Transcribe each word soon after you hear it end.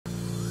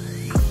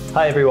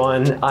Hi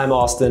everyone, I'm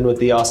Austin with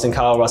the Austin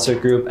Kyle Rusert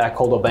Group at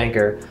Coldwell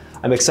Banker.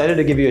 I'm excited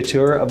to give you a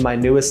tour of my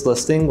newest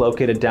listing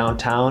located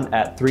downtown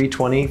at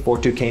 320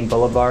 Fort Duquesne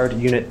Boulevard,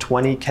 Unit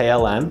 20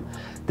 KLM.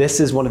 This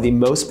is one of the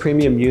most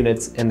premium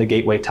units in the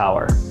Gateway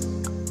Tower.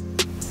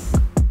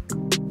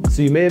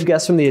 So you may have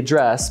guessed from the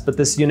address, but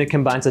this unit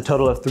combines a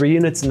total of 3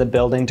 units in the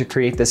building to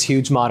create this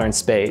huge modern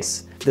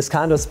space. This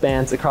condo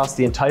spans across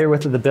the entire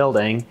width of the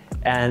building,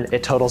 and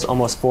it totals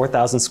almost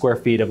 4,000 square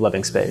feet of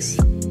living space.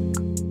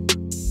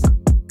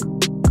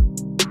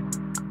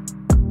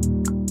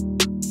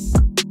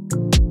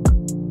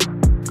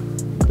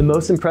 The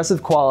most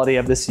impressive quality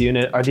of this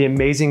unit are the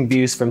amazing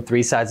views from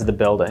 3 sides of the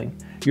building.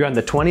 You're on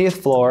the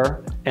 20th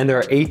floor, and there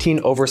are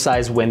 18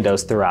 oversized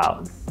windows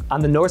throughout.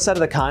 On the north side of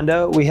the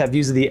condo, we have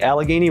views of the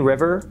Allegheny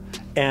River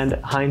and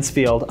Heinz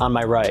Field on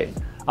my right.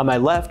 On my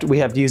left, we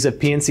have views of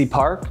PNC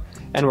Park,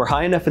 and we're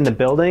high enough in the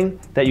building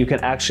that you can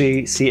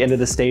actually see into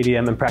the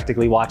stadium and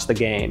practically watch the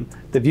game.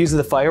 The views of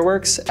the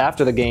fireworks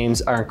after the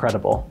games are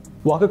incredible.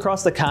 Walk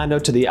across the condo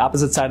to the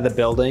opposite side of the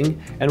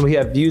building, and we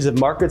have views of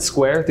Market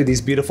Square through these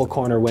beautiful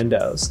corner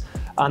windows.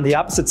 On the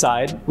opposite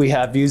side, we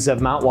have views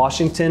of Mount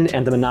Washington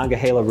and the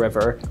Monongahela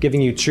River,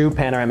 giving you true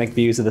panoramic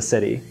views of the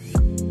city.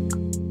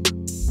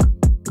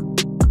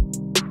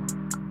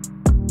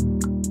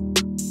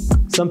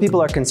 Some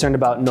people are concerned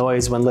about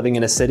noise when living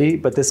in a city,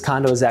 but this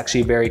condo is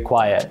actually very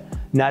quiet.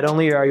 Not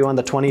only are you on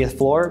the 20th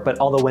floor, but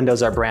all the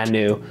windows are brand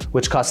new,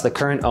 which cost the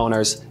current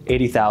owners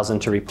 $80,000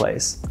 to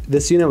replace.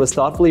 This unit was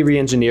thoughtfully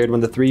re-engineered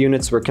when the 3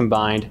 units were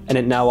combined, and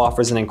it now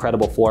offers an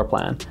incredible floor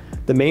plan.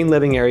 The main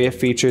living area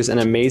features an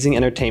amazing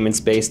entertainment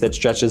space that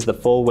stretches the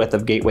full width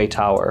of Gateway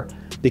Tower.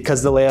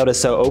 Because the layout is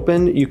so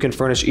open, you can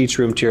furnish each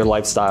room to your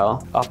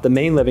lifestyle. Off the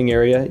main living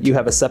area, you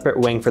have a separate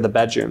wing for the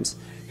bedrooms.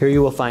 Here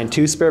you will find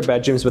 2 spare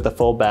bedrooms with a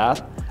full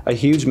bath, a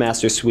huge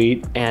master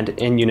suite, and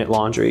in-unit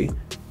laundry.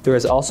 There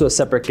is also a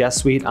separate guest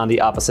suite on the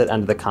opposite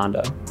end of the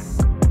condo.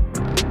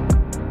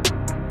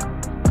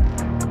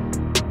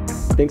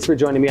 Thanks for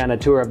joining me on a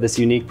tour of this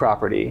unique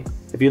property.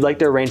 If you'd like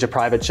to arrange a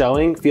private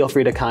showing, feel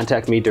free to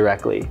contact me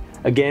directly.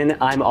 Again,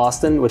 I'm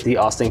Austin with the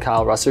Austin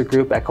Kyle Rusert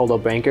Group at Coldwell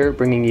Banker,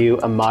 bringing you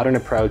a modern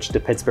approach to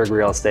Pittsburgh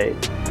real estate.